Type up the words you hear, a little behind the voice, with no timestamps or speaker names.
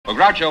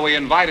Groucho, we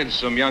invited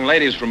some young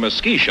ladies from a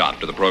ski shop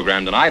to the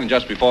program tonight, and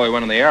just before we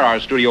went on the air, our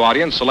studio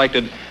audience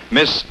selected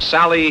Miss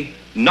Sally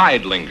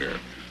Neidlinger.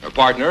 Her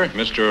partner,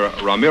 Mr.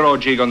 Ramiro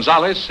G.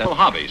 Gonzales, and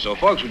hobby. So,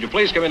 folks, would you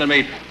please come in and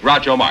meet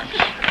Groucho Marx?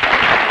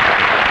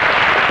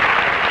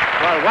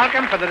 Well,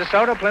 welcome for the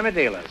DeSoto Plymouth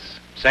dealers.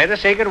 Say the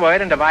secret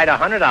word and divide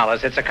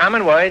 $100. It's a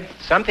common word,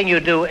 something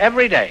you do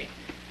every day.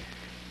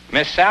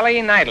 Miss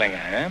Sally Neidlinger,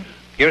 huh?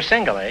 You're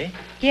single, eh?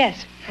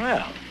 Yes.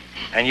 Well,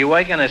 and you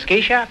work in a ski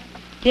shop?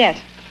 Yes.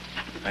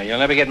 You'll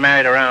never get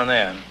married around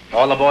there.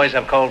 All the boys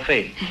have cold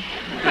feet.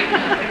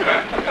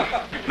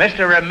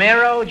 Mr.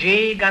 Ramiro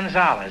G.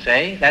 Gonzalez,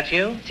 eh? That's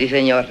you? Sí,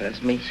 señor,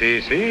 that's me.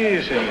 Sí,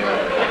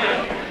 señor.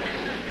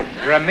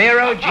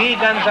 Ramiro G.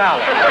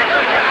 Gonzalez.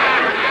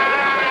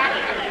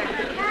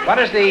 What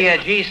does the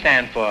G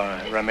stand for,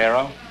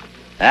 Ramiro?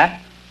 Huh?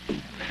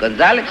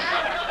 Gonzales?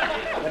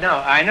 No,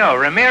 I know.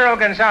 Ramiro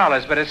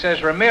Gonzalez, but it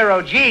says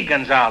Ramiro G.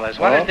 Gonzalez.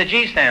 What does the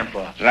G stand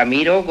for?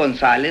 Ramiro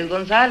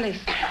Gonzales-Gonzalez.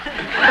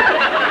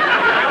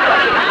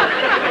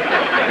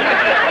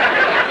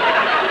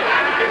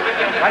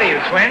 What are you,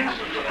 twins?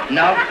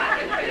 No.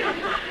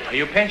 Are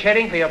you pinch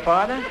hitting for your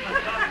father?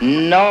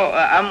 No,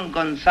 I'm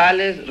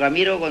Gonzales,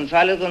 Ramiro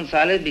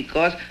Gonzalez-Gonzalez,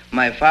 because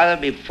my father,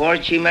 before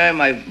she married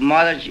my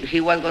mother, he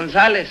was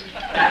Gonzales.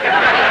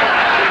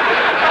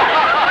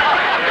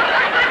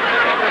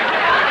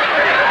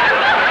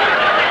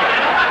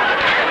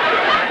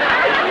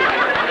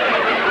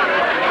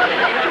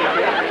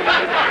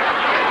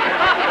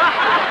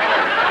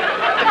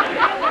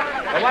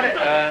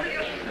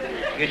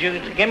 Could you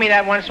give me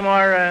that once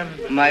more?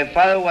 My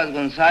father was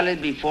Gonzales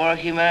before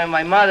he married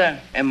my mother,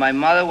 and my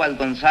mother was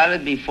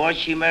Gonzales before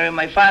she married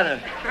my father.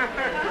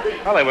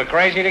 Well, they were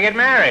crazy to get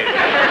married.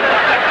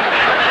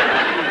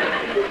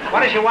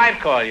 What does your wife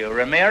call you,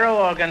 Ramiro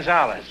or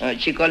Gonzalez?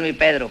 She called me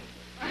Pedro.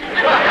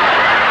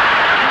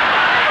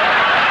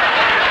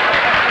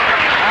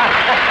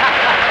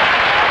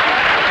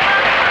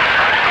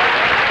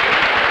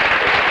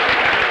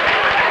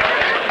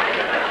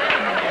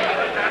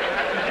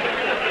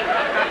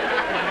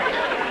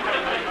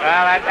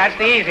 Well, that's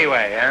the easy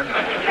way, huh?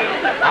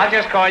 I'll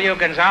just call you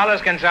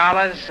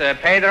Gonzales-Gonzalez,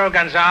 Pedro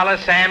Gonzalez,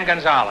 Sam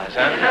Gonzalez,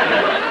 huh?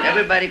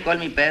 Everybody call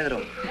me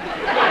Pedro.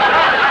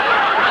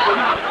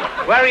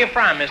 Where are you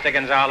from, Mr.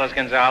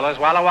 Gonzales-Gonzalez?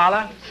 Walla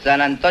Walla?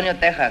 San Antonio,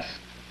 Texas.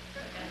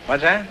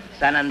 What's that?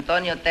 San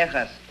Antonio,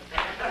 Texas.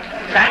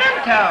 San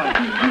Antonio.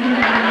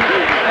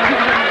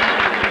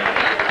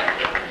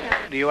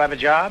 Do you have a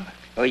job?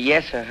 Oh,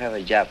 yes, I have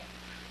a job.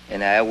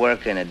 And I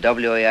work in a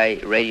WAI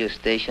radio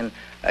station.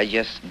 I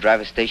just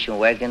drive a station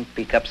wagon,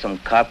 pick up some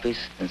copies,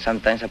 and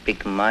sometimes I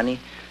pick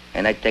money,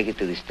 and I take it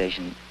to the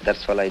station.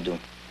 That's all I do.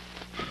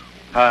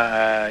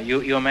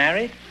 You're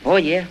married? Oh,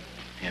 yeah.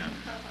 Yeah.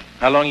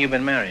 How long you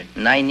been married?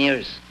 9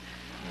 years.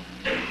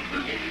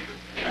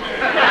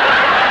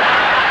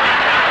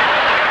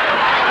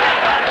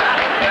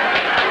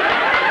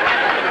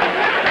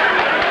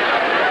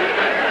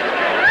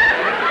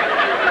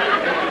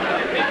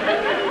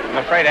 I'm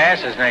afraid to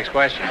ask this next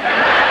question.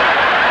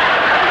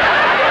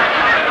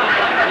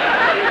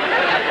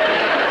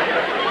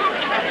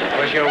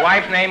 Was your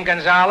wife named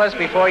Gonzalez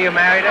before you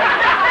married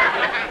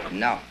her?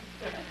 No.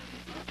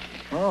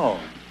 Oh.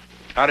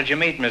 How did you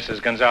meet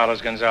Mrs.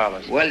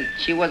 Gonzalez-Gonzalez? Well,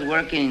 she was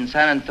working in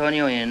San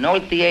Antonio in an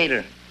old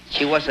theater.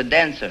 She was a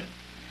dancer.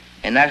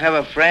 And I have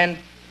a friend,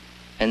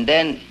 and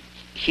then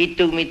he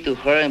took me to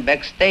her in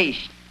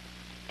backstage.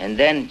 And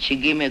then she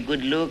gave me a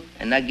good look,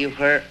 and I give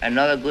her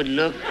another good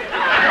look, and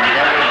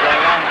then we go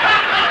along.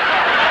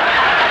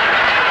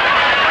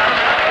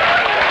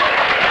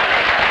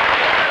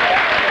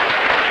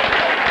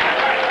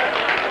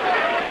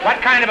 What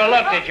kind of a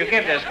look did you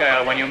give this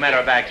girl when you met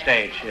her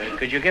backstage?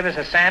 Could you give us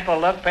a sample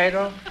look,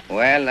 Pedro?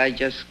 Well,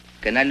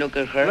 can I look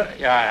at her?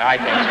 Yeah, I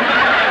think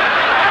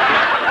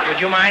so.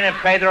 Would you mind if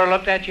Pedro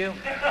looked at you?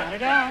 Not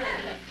at all.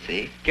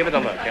 See? Give it a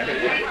look, huh?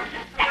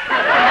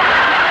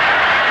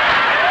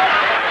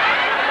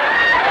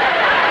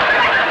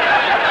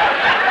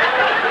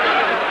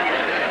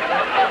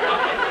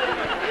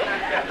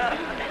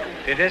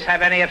 Did this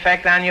have any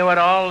effect on you at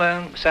all,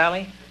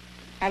 Sally?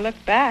 I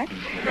looked back.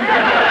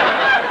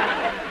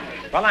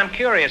 Well, I'm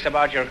curious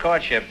about your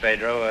courtship,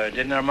 Pedro.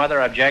 Didn't her mother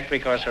object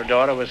because her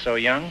daughter was so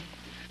young?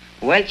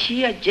 Well,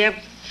 she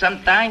objects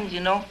sometimes, you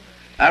know.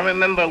 I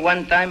remember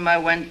one time I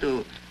went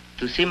to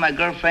see my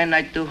girlfriend.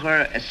 I took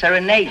her a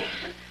serenade.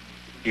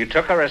 You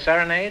took her a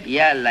serenade?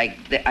 Yeah, like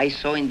I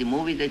saw in the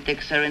movie they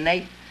take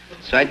serenade.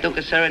 So I took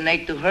a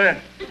serenade to her.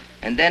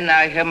 And then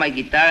I had my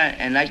guitar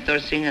and I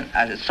started singing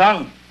a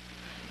song.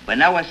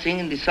 When I was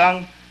singing the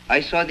song,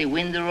 I saw the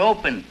window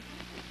open.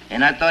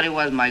 And I thought it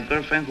was my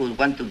girlfriend who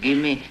wanted to give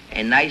me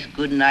a nice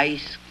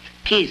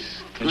kiss.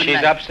 And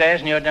she's upstairs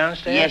and you're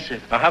downstairs? Yes, sir.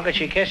 Well, how could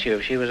she kiss you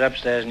if she was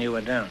upstairs and you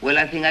were down? Well,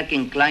 I think I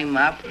can climb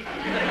up.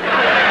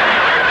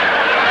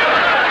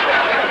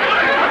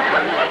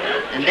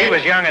 And she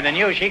was younger than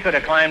you. She could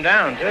have climbed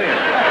down, too.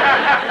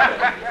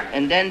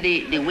 And then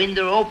the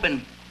window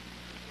opened.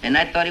 And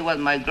I thought it was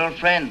my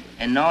girlfriend.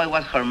 And no, it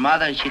was her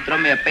mother. And she threw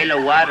me a pail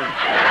of water.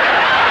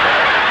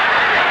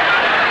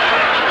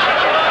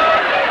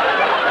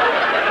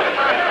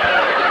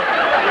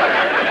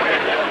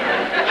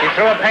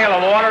 threw a pail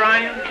of water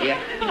on you?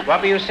 Yeah.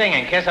 What were you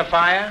singing? Kiss of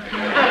Fire?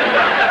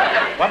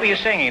 What were you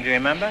singing? Do you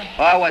remember?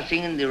 Oh, I was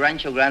singing the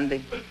Rancho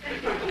Grande.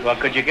 Well,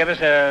 could you give us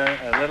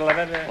a little of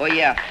it? Oh,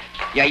 yeah.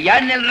 Y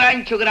allá en el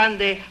Rancho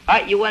Grande.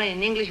 Ah, you want it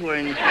in English or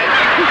in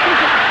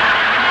Spanish?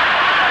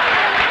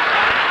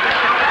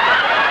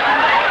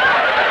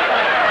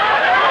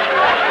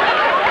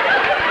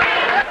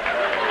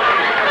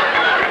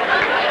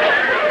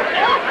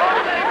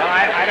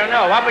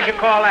 No, what would you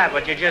call that,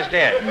 what you just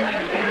did?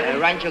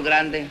 Rancho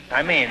Grande.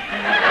 I mean,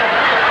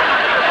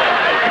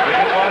 would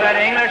you call that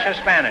English or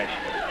Spanish?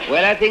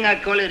 Well, I think I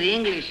call it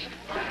English.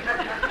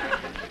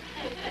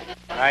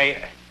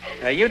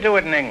 You do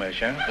it in English,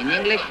 huh? In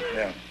English?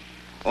 Yeah.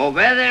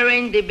 Over there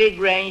in the big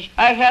range,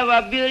 I have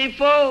a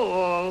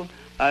beautiful...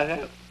 I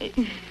have...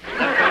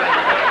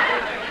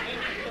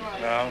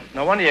 Well,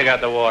 no wonder you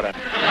got the water.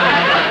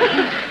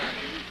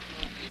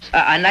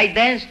 And I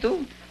dance,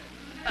 too.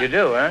 You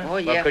do, huh? Oh,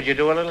 yeah. Well, could you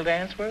do a little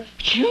dance for us?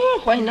 Sure,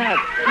 why not?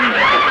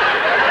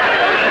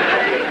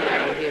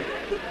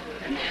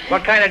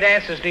 What kind of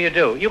dances do you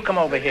do? You come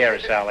over here,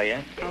 Sally,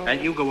 eh?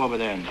 And you go over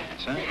there and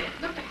dance, huh?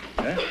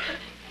 Huh?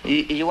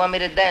 You want me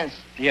to dance?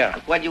 Yeah.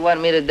 What you want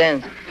me to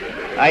dance?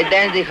 I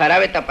dance the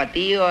jarabe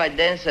tapatío, I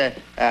dance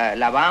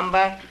la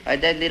bamba, I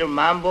dance little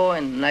mambo,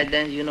 and I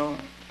dance, you know.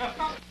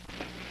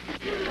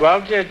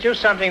 Well, do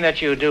something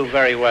that you do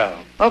very well.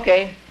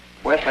 Okay.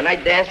 Well, when I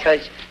dance, I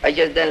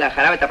just dance la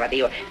jarabe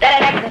tapatío.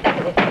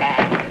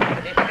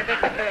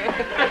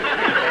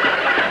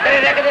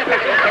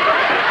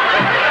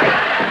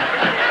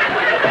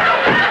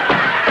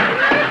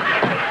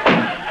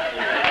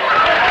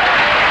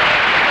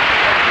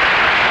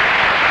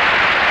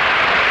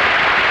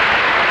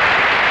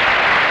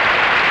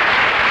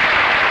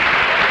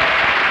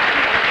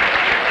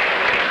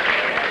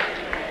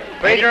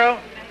 Pedro,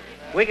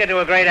 we could do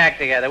a great act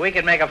together. We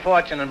could make a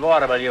fortune in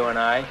vaudeville, you and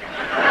I.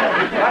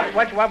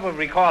 What would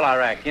we call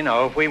our act, you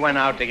know, if we went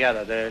out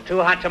together? The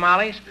Two Hot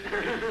Tamales?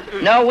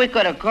 No, we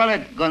could have called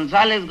it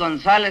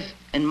Gonzales-Gonzalez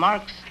and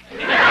Marx.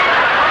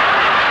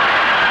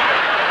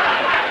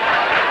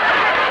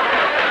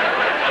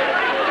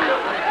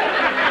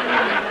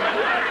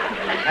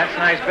 That's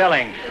nice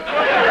billing.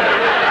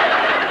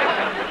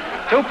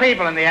 2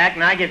 people in the act,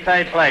 and I get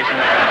 3rd place.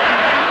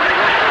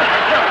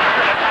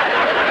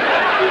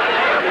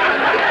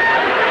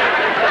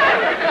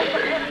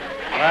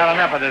 Well,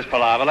 enough of this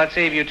palaver. Let's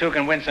see if you two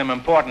can win some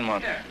important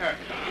money.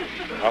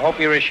 I hope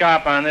you're as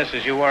sharp on this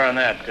as you were on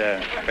that,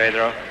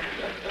 Pedro.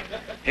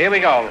 Here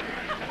we go.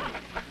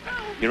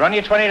 You run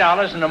your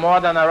 $20 and no more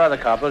than our other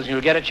couples,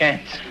 you'll get a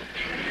chance.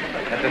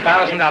 That's a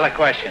 $1,000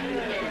 question.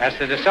 That's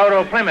the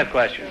DeSoto Plymouth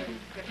question.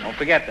 Don't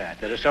forget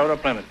that, the DeSoto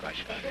Plymouth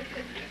question.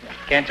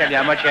 Can't tell you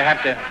how much you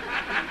have to...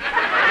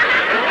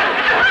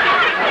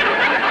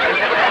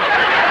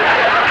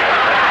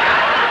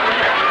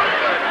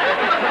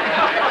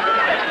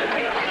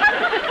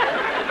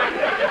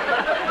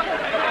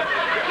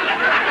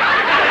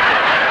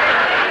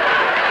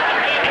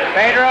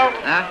 Pedro,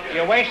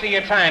 you're wasting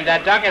your time.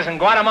 That duck is in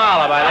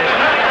Guatemala by this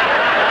time.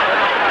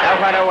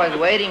 That's what I was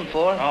waiting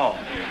for. Oh.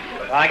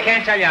 Well, I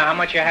can't tell you how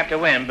much you have to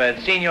win, but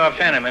Senor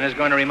Fenneman is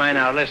going to remind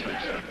our listeners.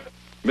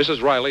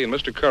 Mrs. Riley and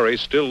Mr. Curry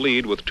still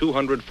lead with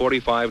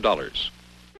 $245.